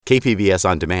KPBS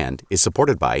On Demand is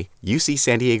supported by UC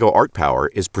San Diego Art Power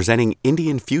is presenting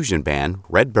Indian fusion band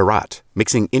Red Bharat,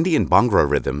 mixing Indian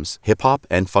Bhangra rhythms, hip-hop,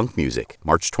 and funk music,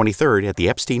 March 23rd at the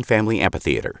Epstein Family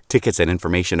Amphitheater. Tickets and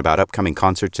information about upcoming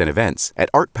concerts and events at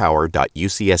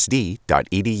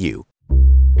artpower.ucsd.edu.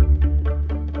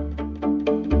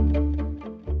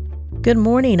 Good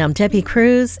morning, I'm Debbie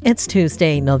Cruz. It's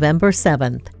Tuesday, November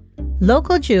 7th.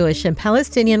 Local Jewish and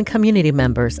Palestinian community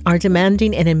members are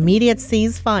demanding an immediate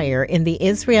ceasefire in the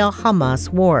Israel-Hamas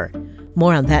war.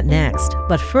 More on that next.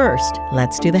 But first,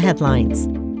 let's do the headlines.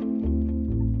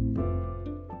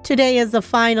 Today is the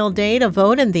final day to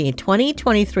vote in the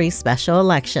 2023 special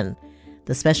election.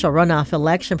 The special runoff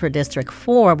election for District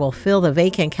 4 will fill the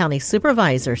vacant county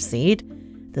supervisor seat.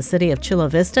 The city of Chula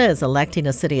Vista is electing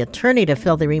a city attorney to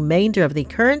fill the remainder of the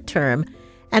current term,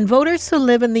 and voters who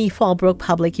live in the Fallbrook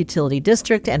Public Utility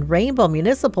District and Rainbow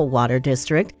Municipal Water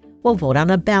District will vote on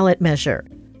a ballot measure.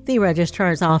 The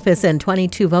registrar's office and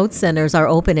 22 vote centers are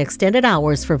open extended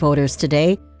hours for voters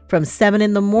today from 7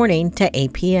 in the morning to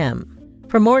 8 p.m.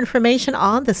 For more information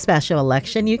on the special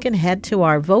election, you can head to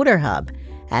our voter hub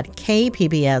at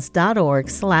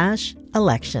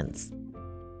kpbs.org/elections.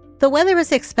 The weather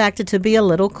is expected to be a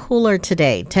little cooler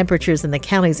today. Temperatures in the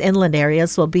county's inland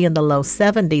areas will be in the low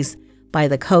 70s. By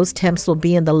the coast, temps will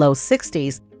be in the low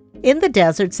 60s. In the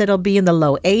deserts, it'll be in the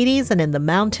low 80s, and in the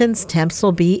mountains, temps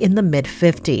will be in the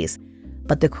mid-50s.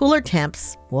 But the cooler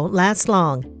temps won't last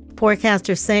long.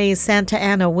 Forecasters say Santa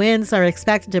Ana winds are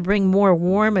expected to bring more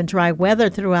warm and dry weather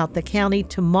throughout the county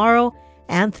tomorrow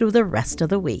and through the rest of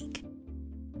the week.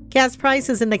 Gas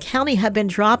prices in the county have been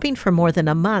dropping for more than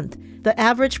a month. The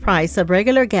average price of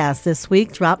regular gas this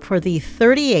week dropped for the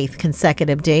 38th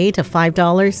consecutive day to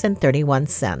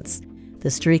 $5.31. The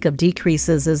streak of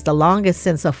decreases is the longest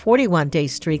since a 41-day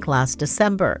streak last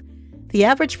December. The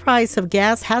average price of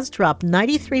gas has dropped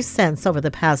 93 cents over the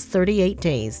past 38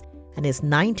 days and is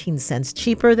 19 cents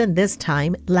cheaper than this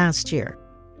time last year.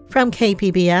 From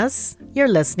KPBS, you're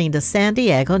listening to San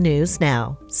Diego News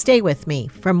Now. Stay with me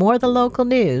for more of the local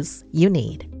news you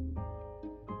need.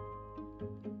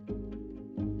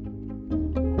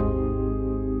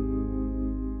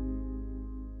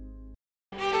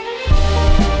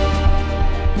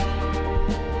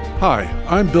 Hi,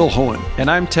 I'm Bill Hohen. And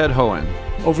I'm Ted Hohen.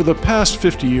 Over the past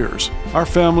 50 years, our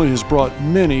family has brought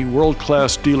many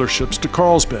world-class dealerships to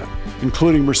Carlsbad,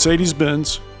 including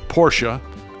Mercedes-Benz, Porsche,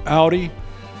 Audi,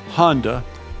 Honda,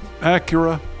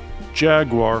 Acura,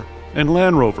 Jaguar, and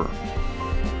Land Rover.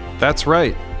 That's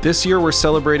right. This year we're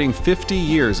celebrating 50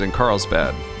 years in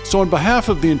Carlsbad. So on behalf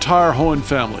of the entire Hohen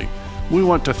family, we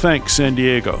want to thank San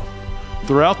Diego.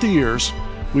 Throughout the years,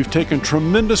 we've taken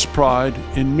tremendous pride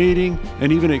in meeting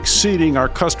and even exceeding our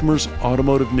customers'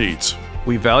 automotive needs.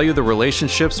 We value the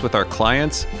relationships with our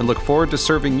clients and look forward to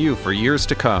serving you for years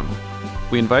to come.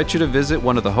 We invite you to visit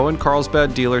one of the Hohen Carlsbad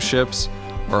dealerships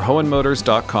or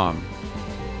hohenmotors.com.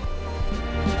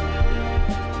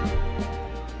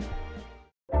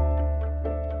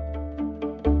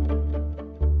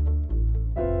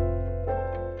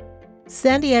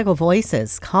 San Diego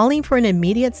voices calling for an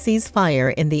immediate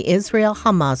ceasefire in the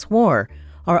Israel-Hamas war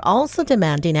are also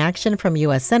demanding action from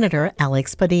U.S. Senator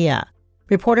Alex Padilla.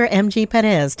 Reporter M.G.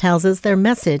 Perez tells us their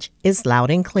message is loud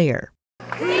and clear.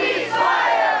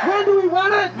 Ceasefire! When do we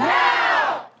want it?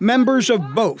 Now! Members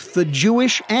of both the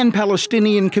Jewish and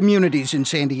Palestinian communities in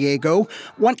San Diego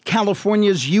want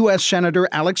California's U.S. Senator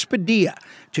Alex Padilla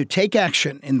to take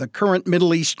action in the current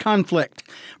Middle East conflict.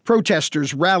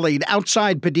 Protesters rallied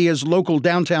outside Padilla's local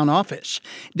downtown office,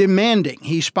 demanding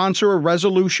he sponsor a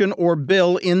resolution or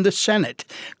bill in the Senate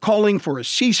calling for a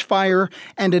ceasefire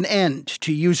and an end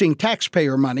to using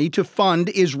taxpayer money to fund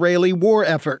Israeli war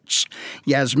efforts.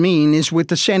 Yasmin is with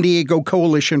the San Diego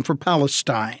Coalition for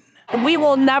Palestine. We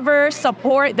will never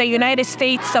support the United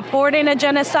States supporting a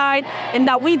genocide, and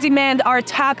that we demand our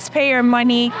taxpayer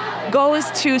money goes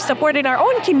to supporting our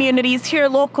own communities here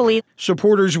locally.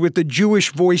 Supporters with the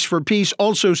Jewish Voice for Peace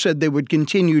also said they would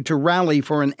continue to rally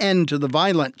for an end to the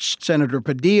violence. Senator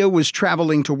Padilla was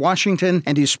traveling to Washington,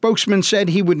 and his spokesman said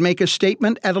he would make a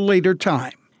statement at a later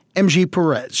time. M.G.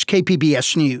 Perez,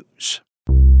 KPBS News.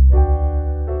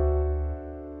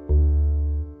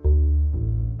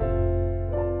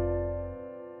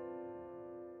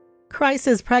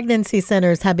 Crisis pregnancy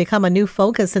centers have become a new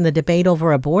focus in the debate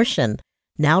over abortion.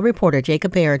 Now reporter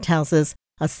Jacob Baer tells us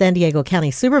a San Diego County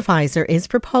supervisor is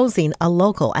proposing a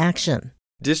local action.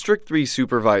 District 3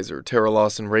 Supervisor Tara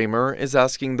Lawson-Raymer is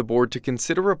asking the board to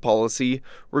consider a policy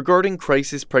regarding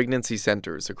crisis pregnancy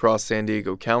centers across San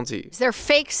Diego County. They're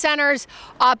fake centers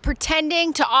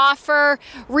pretending to offer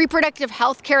reproductive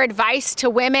health care advice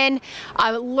to women,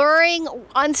 luring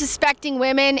unsuspecting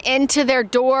women into their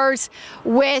doors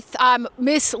with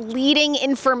misleading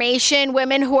information,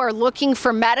 women who are looking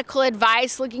for medical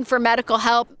advice, looking for medical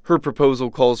help. Her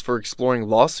proposal calls for exploring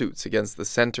lawsuits against the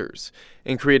centers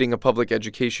and creating a public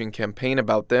education campaign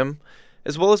about them,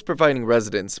 as well as providing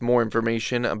residents more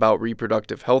information about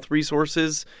reproductive health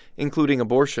resources, including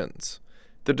abortions.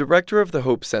 The director of the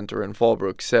Hope Center in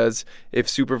Fallbrook says if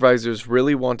supervisors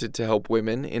really wanted to help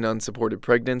women in unsupported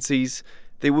pregnancies,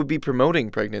 they would be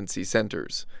promoting pregnancy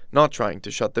centers, not trying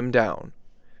to shut them down.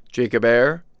 Jacob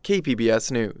Ayer, KPBS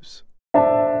News.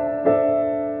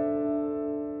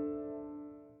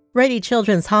 Rady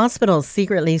Children's Hospital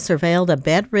secretly surveilled a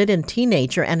bedridden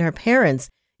teenager and her parents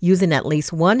using at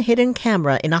least one hidden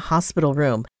camera in a hospital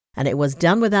room, and it was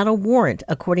done without a warrant,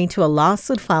 according to a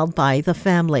lawsuit filed by the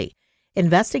family.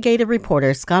 Investigative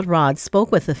reporter Scott Rodd spoke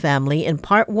with the family in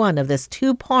part one of this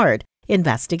two-part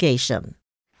investigation.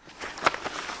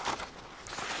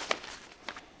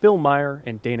 Bill Meyer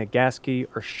and Dana Gaske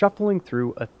are shuffling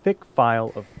through a thick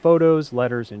file of photos,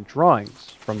 letters, and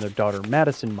drawings from their daughter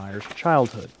Madison Meyer's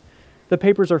childhood. The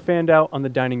papers are fanned out on the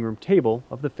dining room table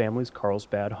of the family's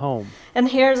Carlsbad home. And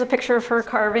here's a picture of her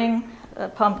carving a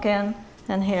pumpkin,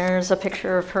 and here's a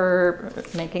picture of her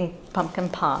making pumpkin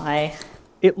pie.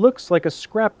 It looks like a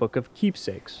scrapbook of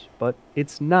keepsakes, but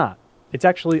it's not. It's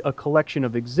actually a collection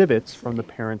of exhibits from the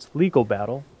parents' legal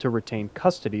battle to retain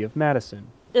custody of Madison.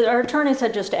 Our attorneys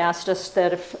had just asked us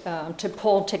that to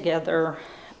pull together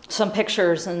some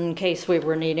pictures in case we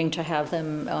were needing to have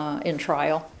them in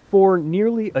trial. For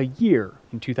nearly a year,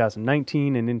 in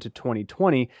 2019 and into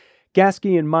 2020,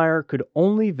 Gaske and Meyer could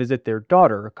only visit their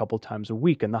daughter a couple times a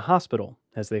week in the hospital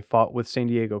as they fought with San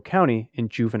Diego County in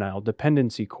juvenile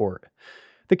dependency court.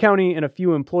 The county and a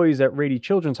few employees at Rady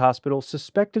Children's Hospital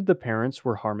suspected the parents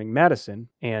were harming Madison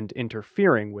and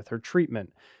interfering with her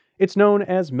treatment. It's known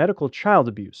as medical child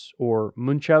abuse, or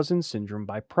Munchausen syndrome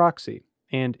by proxy,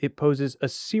 and it poses a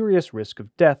serious risk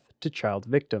of death to child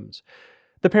victims.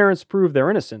 The parents proved their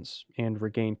innocence and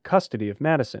regained custody of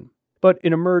Madison. But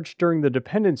it emerged during the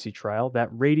dependency trial that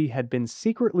Rady had been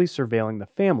secretly surveilling the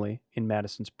family in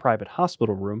Madison's private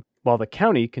hospital room while the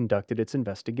county conducted its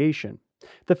investigation.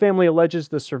 The family alleges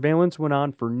the surveillance went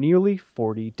on for nearly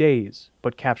 40 days,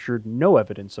 but captured no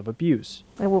evidence of abuse.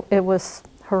 It was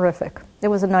horrific. It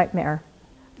was a nightmare.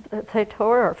 They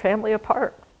tore our family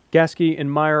apart. Gaske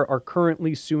and Meyer are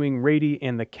currently suing Rady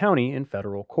and the county in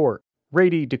federal court.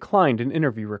 Rady declined an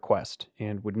interview request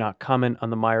and would not comment on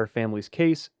the Meyer family's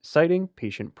case, citing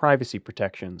patient privacy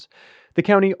protections. The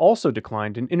county also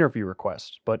declined an interview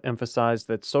request, but emphasized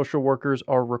that social workers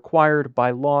are required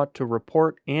by law to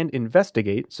report and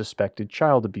investigate suspected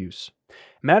child abuse.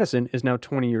 Madison is now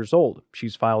 20 years old.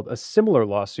 She's filed a similar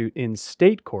lawsuit in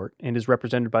state court and is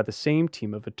represented by the same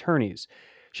team of attorneys.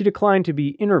 She declined to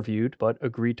be interviewed, but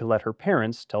agreed to let her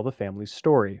parents tell the family's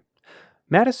story.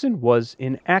 Madison was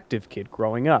an active kid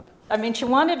growing up. I mean, she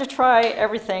wanted to try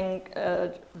everything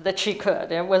that she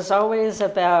could. It was always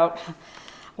about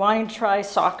wanting to try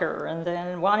soccer and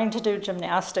then wanting to do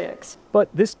gymnastics.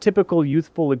 But this typical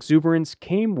youthful exuberance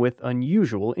came with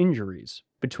unusual injuries.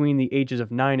 Between the ages of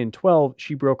 9 and 12,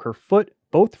 she broke her foot,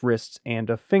 both wrists, and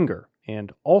a finger,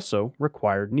 and also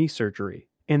required knee surgery.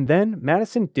 And then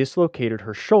Madison dislocated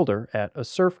her shoulder at a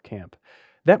surf camp.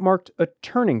 That marked a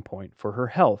turning point for her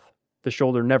health. The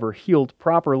shoulder never healed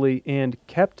properly and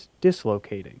kept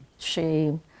dislocating.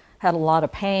 She had a lot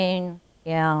of pain,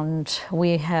 and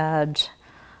we had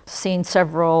seen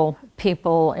several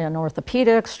people in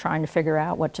orthopedics trying to figure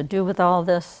out what to do with all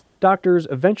this. Doctors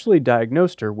eventually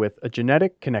diagnosed her with a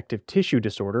genetic connective tissue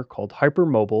disorder called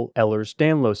hypermobile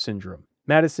Ehlers-Danlos syndrome.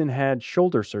 Madison had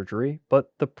shoulder surgery,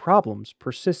 but the problems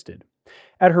persisted.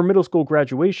 At her middle school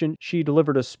graduation, she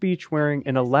delivered a speech wearing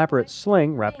an elaborate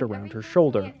sling wrapped around her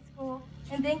shoulder.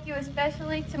 And thank you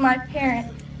especially to my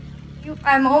parents.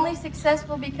 I'm only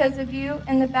successful because of you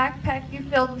and the backpack you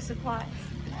filled with supplies.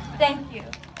 Thank you.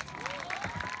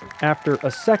 After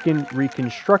a second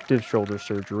reconstructive shoulder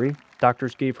surgery,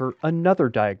 doctors gave her another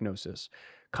diagnosis,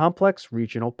 complex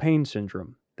regional pain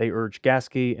syndrome. They urged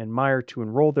Gaske and Meyer to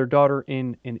enroll their daughter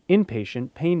in an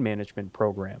inpatient pain management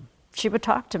program. She would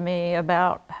talk to me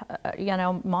about,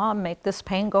 Mom, make this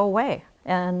pain go away.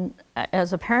 And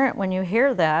as a parent, when you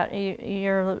hear that,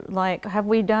 you're like, have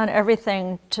we done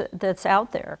everything that's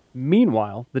out there?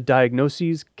 Meanwhile, the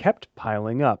diagnoses kept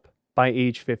piling up. By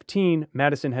age 15,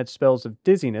 Madison had spells of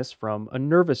dizziness from a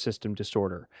nervous system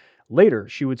disorder. Later,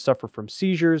 she would suffer from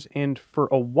seizures and, for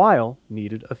a while,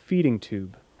 needed a feeding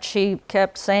tube. She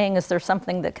kept saying, is there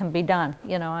something that can be done?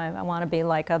 I want to be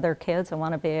like other kids. I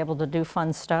want to be able to do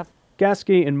fun stuff.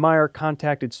 Gasky and Meyer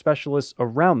contacted specialists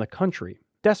around the country,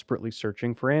 desperately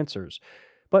searching for answers.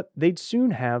 But they'd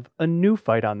soon have a new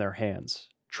fight on their hands,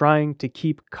 trying to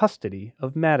keep custody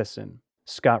of Madison.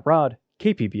 Scott Rodd,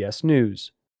 KPBS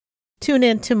News. Tune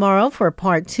in tomorrow for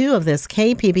part 2 of this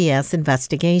KPBS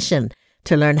investigation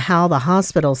to learn how the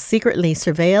hospital secretly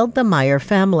surveilled the Meyer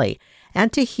family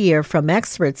and to hear from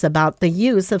experts about the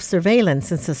use of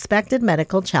surveillance in suspected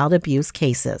medical child abuse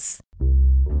cases.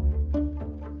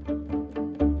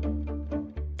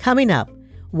 Coming up,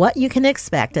 what you can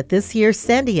expect at this year's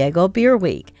San Diego Beer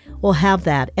Week. We'll have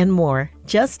that and more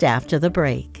just after the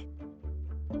break.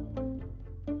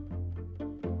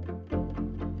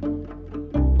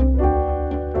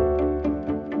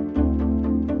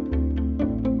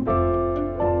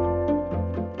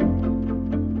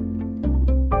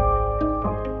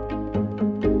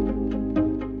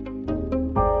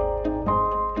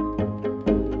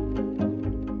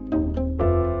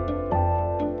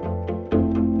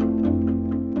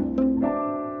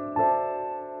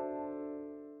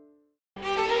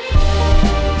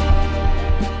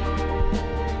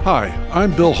 Hi,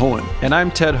 I'm Bill Hohen. And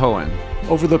I'm Ted Hohen.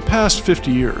 Over the past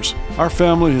 50 years, our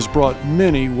family has brought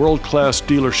many world-class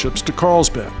dealerships to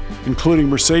Carlsbad, including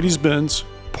Mercedes-Benz,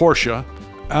 Porsche,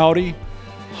 Audi,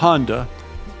 Honda,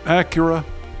 Acura,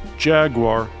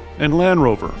 Jaguar, and Land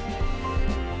Rover.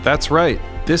 That's right.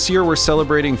 This year we're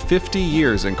celebrating 50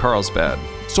 years in Carlsbad.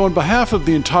 So on behalf of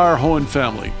the entire Hohen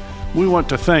family, we want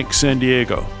to thank San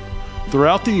Diego.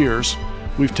 Throughout the years,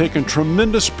 we've taken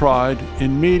tremendous pride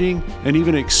in meeting and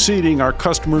even exceeding our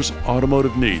customers'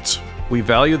 automotive needs. We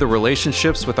value the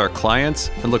relationships with our clients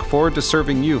and look forward to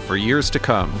serving you for years to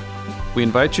come. We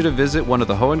invite you to visit one of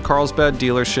the Hohen Carlsbad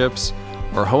dealerships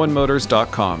or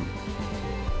hohenmotors.com.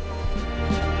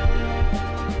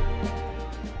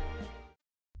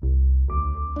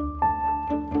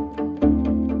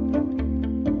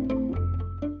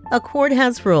 A court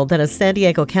has ruled that a San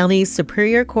Diego County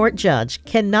Superior Court judge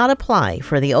cannot apply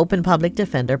for the open public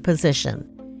defender position.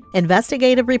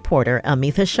 Investigative reporter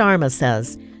Amitha Sharma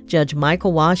says Judge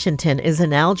Michael Washington is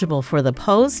ineligible for the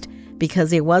post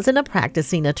because he wasn't a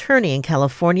practicing attorney in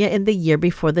California in the year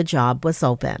before the job was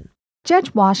open.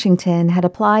 Judge Washington had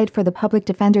applied for the public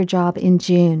defender job in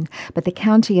June, but the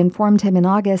county informed him in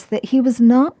August that he was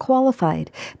not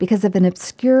qualified because of an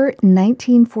obscure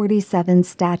 1947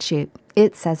 statute.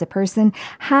 It says a person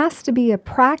has to be a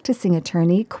practicing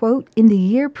attorney, quote, in the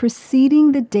year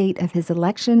preceding the date of his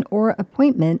election or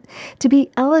appointment to be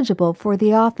eligible for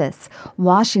the office.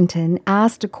 Washington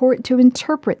asked a court to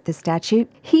interpret the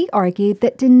statute. He argued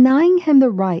that denying him the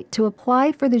right to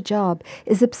apply for the job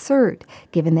is absurd,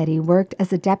 given that he worked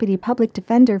as a deputy public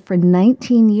defender for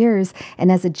 19 years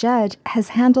and as a judge has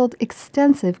handled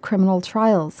extensive criminal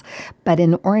trials. But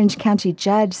an Orange County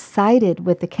judge sided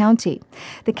with the county.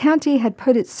 The county had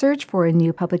put its search for a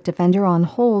new public defender on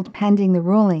hold pending the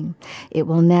ruling. It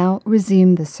will now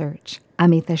resume the search.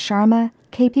 Amitha Sharma,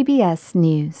 KPBS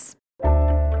News.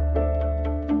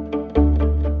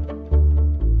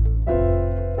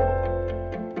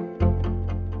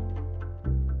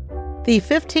 The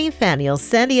 15th annual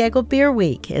San Diego Beer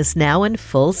Week is now in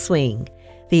full swing.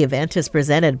 The event is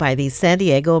presented by the San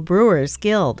Diego Brewers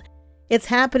Guild. It's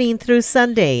happening through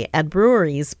Sunday at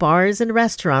breweries, bars, and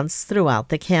restaurants throughout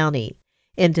the county.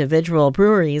 Individual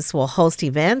breweries will host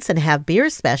events and have beer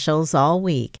specials all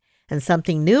week. And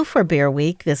something new for Beer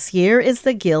Week this year is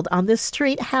the Guild on the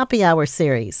Street Happy Hour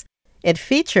series. It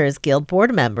features Guild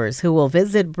board members who will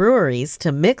visit breweries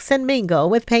to mix and mingle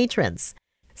with patrons.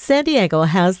 San Diego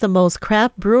has the most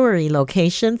craft brewery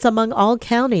locations among all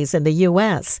counties in the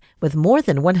U.S., with more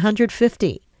than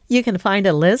 150. You can find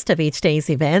a list of each day's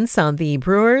events on the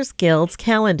Brewers Guild's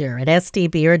calendar at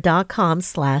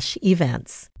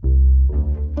sdbeer.com/events.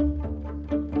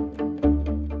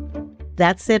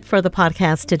 That's it for the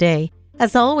podcast today.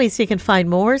 As always, you can find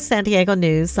more San Diego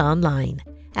news online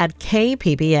at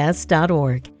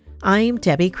kpbs.org. I'm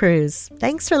Debbie Cruz.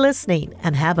 Thanks for listening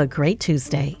and have a great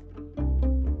Tuesday.